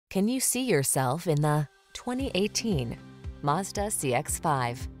Can you see yourself in the 2018 Mazda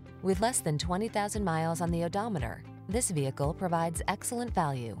CX-5? With less than 20,000 miles on the odometer, this vehicle provides excellent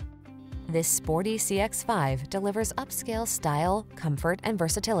value. This sporty CX-5 delivers upscale style, comfort, and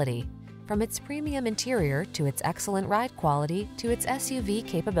versatility. From its premium interior to its excellent ride quality to its SUV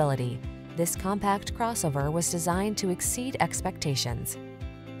capability, this compact crossover was designed to exceed expectations.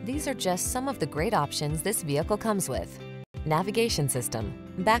 These are just some of the great options this vehicle comes with: navigation system,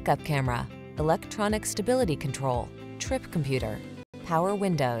 backup camera, electronic stability control, trip computer, power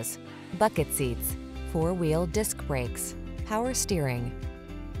windows, bucket seats, four-wheel disc brakes, power steering.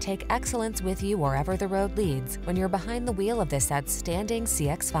 Take excellence with you wherever the road leads when you're behind the wheel of this outstanding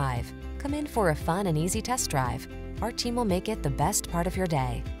CX-5. Come in for a fun and easy test drive. Our team will make it the best part of your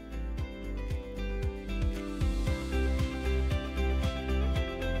day.